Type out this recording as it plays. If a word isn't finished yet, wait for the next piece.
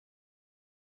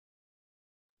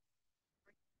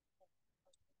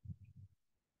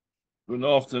Good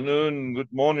afternoon,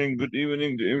 good morning, good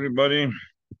evening to everybody.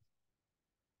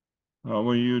 How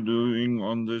are you doing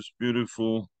on this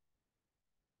beautiful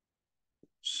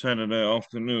Saturday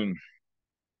afternoon?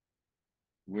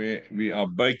 Where we are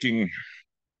baking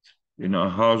in our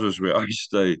houses where I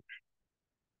stay.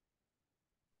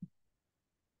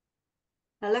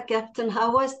 Hello, Captain.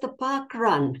 How was the park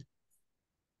run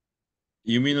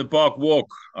You mean the park walk?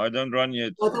 I don't run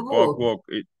yet. or the Park walk? walk.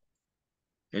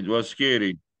 It was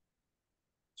scary.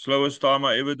 Slowest time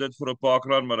I ever did for a park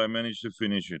run, but I managed to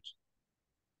finish it.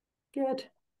 Good.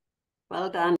 Well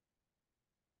done.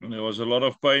 And there was a lot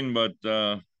of pain, but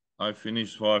I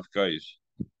finished 5Ks.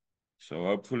 So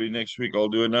hopefully next week I'll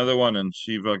do another one and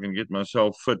see if I can get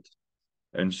myself fit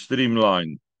and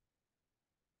streamlined.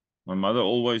 My mother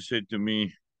always said to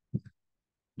me,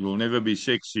 "You'll never be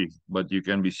sexy, but you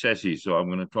can be sassy." So I'm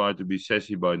going to try to be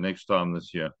sassy by next time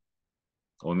this year,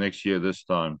 or next year this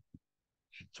time.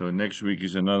 So next week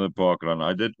is another park run.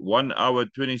 I did 1 hour,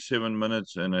 27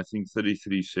 minutes, and I think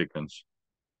 33 seconds.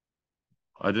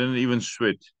 I didn't even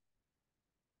sweat,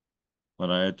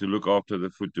 but I had to look after the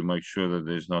foot to make sure that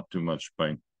there's not too much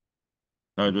pain.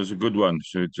 No, it was a good one.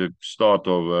 So it's a start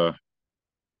of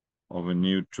a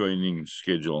new training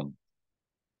schedule.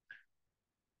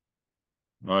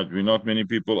 Right, we're not many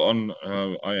people on.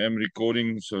 I am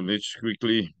recording, so let's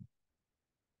quickly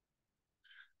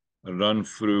run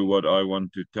through what I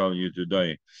want to tell you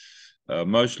today.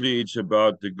 Mostly it's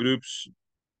about the groups.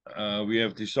 We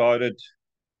have decided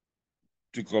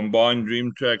to combine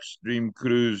Dream Tracks, Dream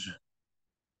Cruise,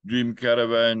 Dream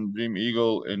Caravan, Dream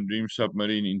Eagle, and Dream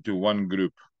Submarine into one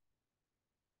group.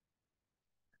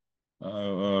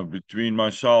 Between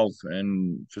myself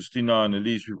and Christina and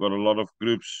Elise, we've got a lot of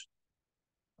groups,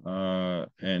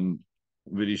 and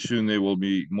very soon there will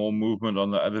be more movement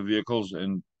on the other vehicles,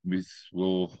 and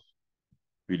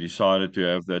we decided to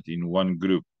have that in one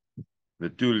group. The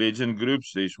two legend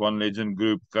groups, there's one legend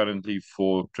group currently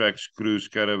for Tracks, Cruise,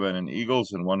 Caravan, and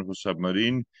Eagles, and one for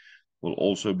Submarine, will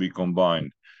also be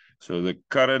combined. So the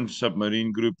current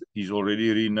Submarine group is already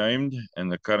renamed,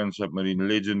 and the current Submarine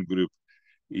Legend group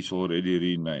is already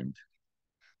renamed.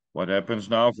 What happens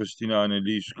now? Stina and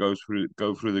Elise go through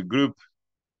the group.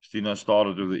 Stina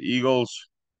started with the Eagles,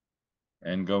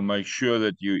 and go make sure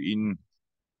that you're in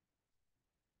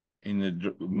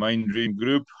the main Dream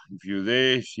group. If you're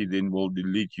there, she then will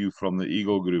delete you from the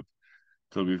Eagle group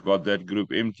till we've got that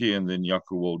group empty, and then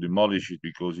Yaku will demolish it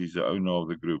because he's the owner of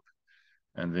the group.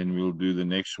 And then we'll do the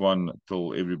next one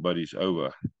till everybody's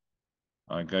over.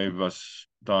 I gave us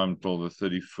time till the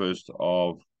 31st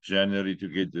of January to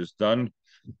get this done,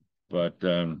 but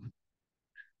the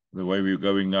way we're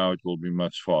going now, it will be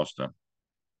much faster.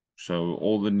 So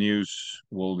all the news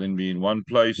will then be in one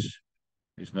place.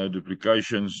 There's no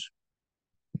duplications,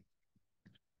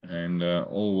 and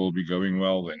all will be going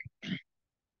well then.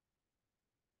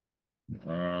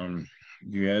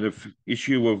 You had an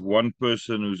issue with one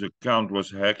person whose account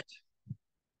was hacked.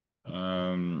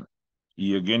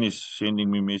 He again is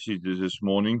sending me messages this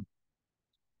morning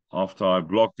after I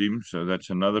blocked him. So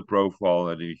that's another profile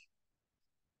that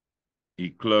he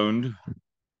cloned.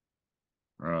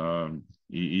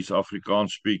 He is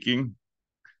Afrikaans speaking,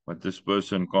 but this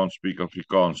person can't speak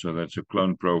Afrikaans, so that's a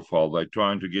clone profile. They're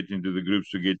trying to get into the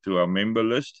groups to get to our member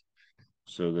list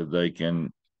so that they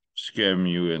can scam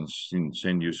you and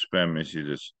send you spam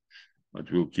messages.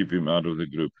 But we'll keep him out of the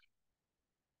group.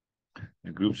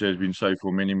 The groups has been safe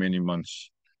for many, many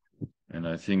months, and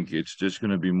I think it's just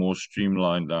going to be more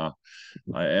streamlined now.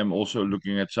 I am also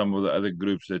looking at some of the other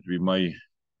groups that we may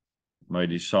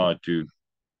decide to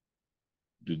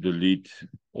delete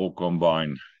or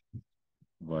combine,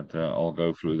 but I'll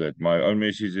go through that. My own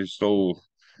message is still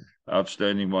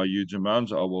outstanding by huge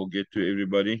amounts. I will get to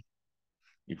everybody.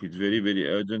 If it's very, very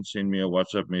urgent, send me a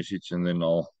WhatsApp message, and then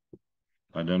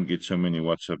I don't get so many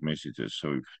WhatsApp messages,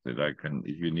 so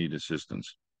if you need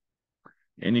assistance.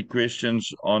 Any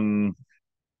questions on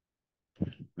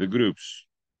the groups?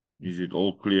 Is it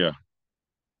all clear?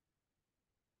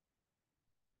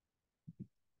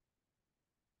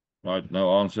 Right,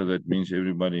 no answer. That means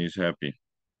everybody is happy.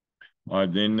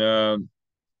 Right, then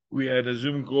we had a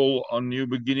Zoom call on New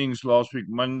Beginnings last week,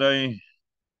 Monday.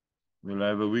 We'll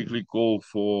have a weekly call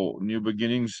for New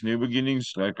Beginnings. New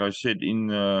Beginnings, like I said in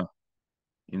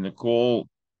the call,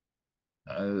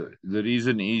 the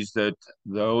reason is that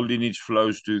the whole lineage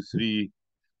flows to 3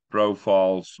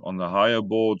 profiles on the higher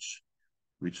boards,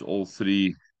 which all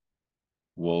 3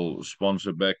 will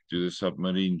sponsor back to the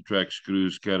Submarine, Tracks,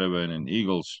 Cruise, Caravan, and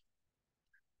Eagles.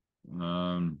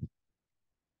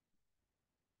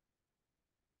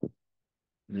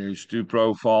 There's two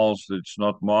profiles. That's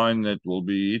not mine. That will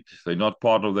be it. They're not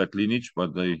part of that lineage,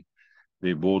 but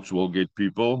their boards will get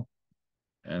people.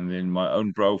 And then my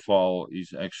own profile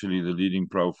is actually the leading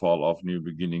profile of New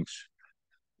Beginnings.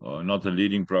 Not the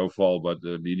leading profile, but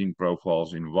the leading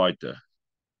profiles inviter.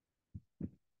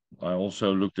 I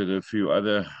also looked at a few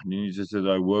other lineages that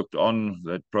I worked on.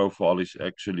 That profile is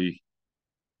actually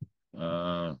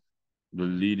the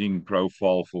leading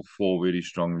profile for 4 very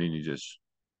strong lineages.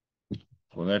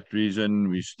 For that reason,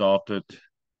 we started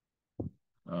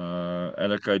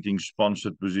allocating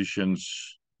sponsored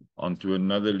positions onto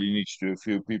another lineage to a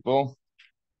few people.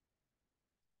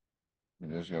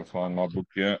 Let's go find my book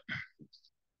here. I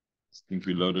think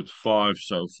we loaded 5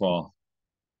 so far.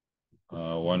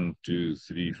 1, 2,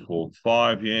 3, 4,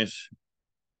 5, yes.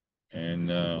 And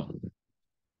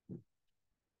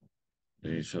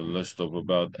there's a list of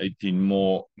about 18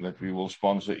 more that we will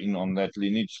sponsor in on that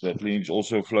lineage. That lineage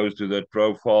also flows to that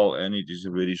profile, and it is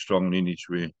a very strong lineage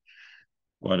where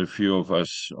quite a few of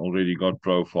us already got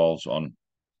profiles on.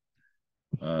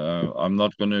 I'm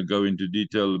not going to go into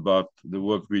detail about the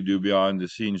work we do behind the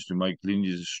scenes to make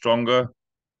lineages stronger.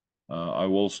 I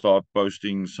will start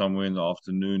posting somewhere in the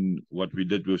afternoon what we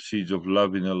did with Seeds of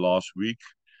Love in the last week.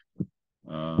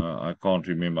 I can't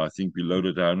remember. I think we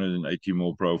loaded 180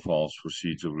 more profiles for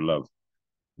Seeds of Love.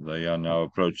 They are now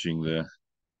approaching the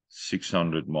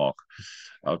 600 mark.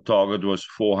 Our target was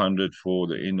 400 for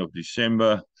the end of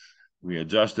December. We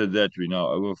adjusted that. We're now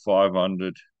over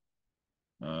 500.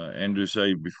 Andrew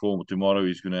said before tomorrow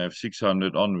he's going to have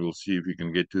 600 on. We'll see if we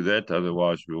can get to that.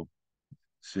 Otherwise, we'll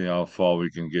see how far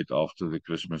we can get after the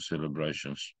Christmas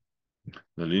celebrations.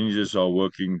 The lineages are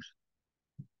working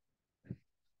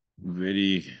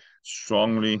very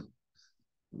strongly,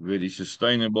 very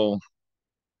sustainable,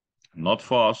 not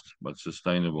fast, but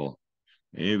sustainable.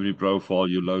 Every profile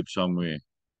you load somewhere,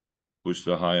 push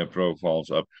the higher profiles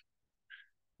up.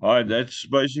 All right, that's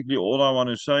basically all I want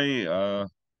to say.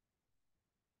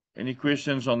 Any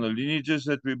questions on the lineages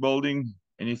that we're building?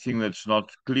 Anything that's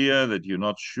not clear, that you're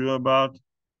not sure about?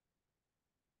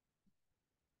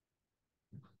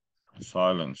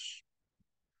 Silence.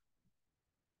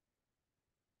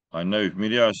 I know if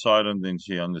Miria is silent, then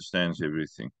she understands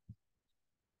everything.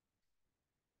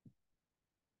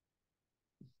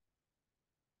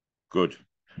 Good.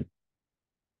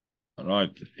 All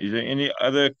right. Is there any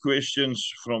other questions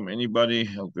from anybody?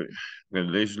 Okay.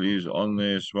 Leslie is on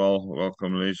there as well.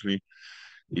 Welcome, Leslie.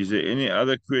 Is there any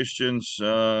other questions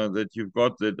that you've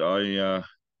got that I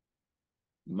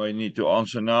might need to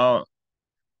answer now?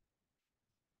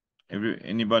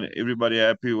 Everybody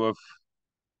happy with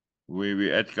where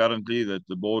we're at currently, that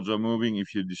the boards are moving?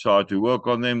 If you decide to work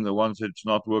on them, the ones that's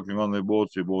not working on their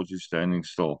boards is standing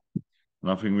still.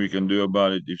 Nothing we can do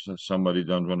about it if somebody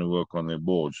don't want to work on their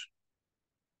boards.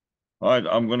 All right,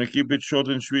 I'm going to keep it short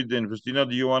and sweet then. Christina,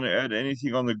 do you want to add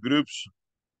anything on the groups?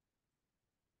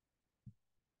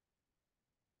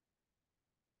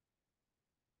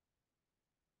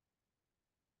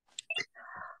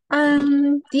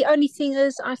 The only thing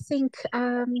is, I think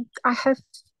I have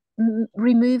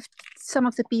removed some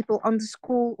of the people on the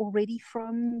call already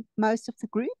from most of the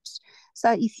groups.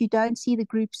 So if you don't see the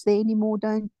groups there anymore,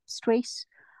 don't stress.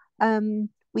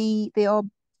 There are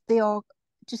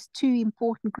just 2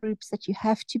 important groups that you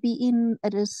have to be in.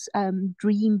 It is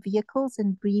Dream Vehicles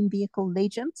and Dream Vehicle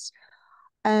Legends.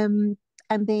 And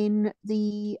then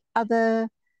the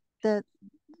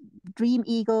Dream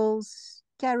Eagles,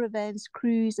 Caravans,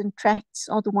 Cruise, and Tracts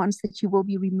are the ones that you will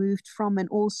be removed from. And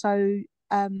also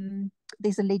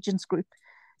there's a Legends group.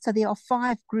 So there are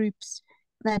 5 groups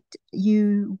that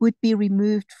you would be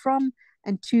removed from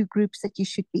and 2 groups that you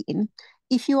should be in.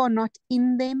 If you are not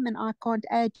in them and I can't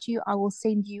add you, I will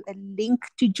send you a link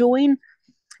to join.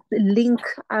 The link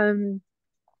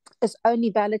is only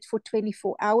valid for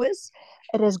 24 hours.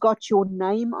 It has got your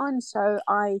name on, so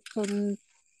I can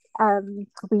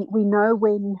we know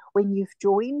when you've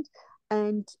joined,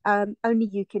 and only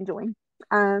you can join.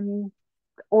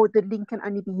 Or the link can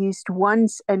only be used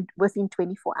once and within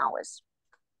 24 hours.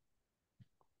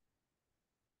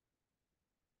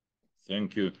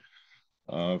 Thank you,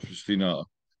 Christina.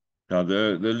 Now,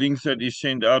 the links that is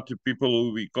sent out to people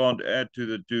who we can't add to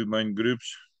the 2 main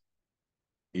groups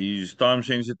is time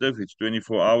sensitive. It's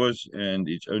 24 hours and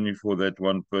it's only for that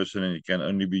one person, and it can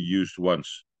only be used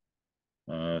once.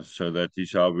 So that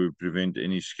is how we prevent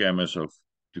any scammers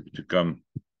to come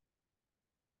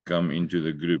into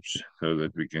the groups, so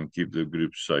that we can keep the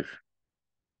groups safe.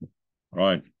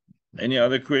 Right. Any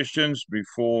other questions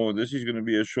before? This is going to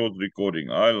be a short recording.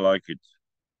 I like it.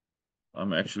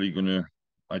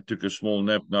 I took a small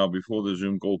nap now before the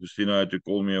Zoom call. Christina had to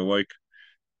call me awake.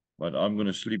 But I'm going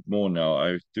to sleep more now.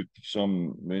 I took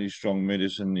some very strong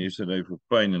medicine yesterday for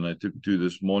pain, and I took 2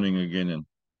 this morning again, and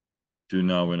 2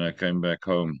 now when I came back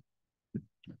home.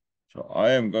 So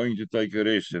I am going to take a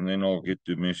rest, and then I'll get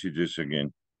to messages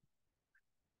again.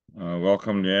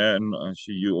 Welcome, Leanne. I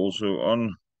see you also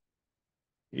on.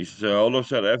 Is the whole of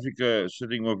South Africa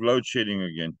sitting with load shedding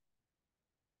again?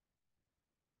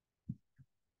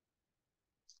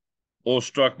 Or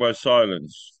struck by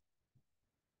silence?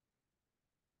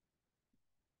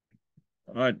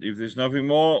 All right, if there's nothing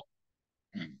more,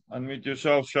 unmute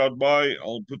yourself, shout bye.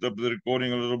 I'll put up the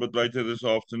recording a little bit later this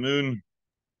afternoon.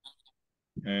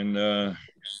 And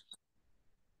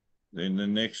then the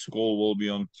next call will be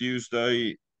on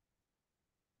Tuesday.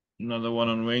 Another one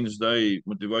on Wednesday,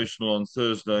 motivational on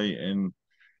Thursday, and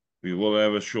we will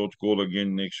have a short call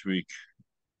again next week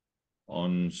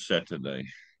on Saturday.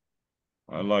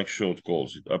 I like short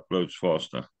calls. It uploads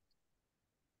faster.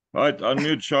 Right,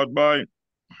 unmute, shout bye.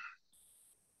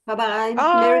 Bye-bye.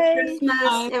 Bye. Merry Christmas,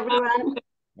 Bye. everyone.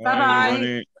 Bye, Bye-bye.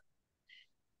 everybody.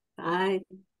 Bye.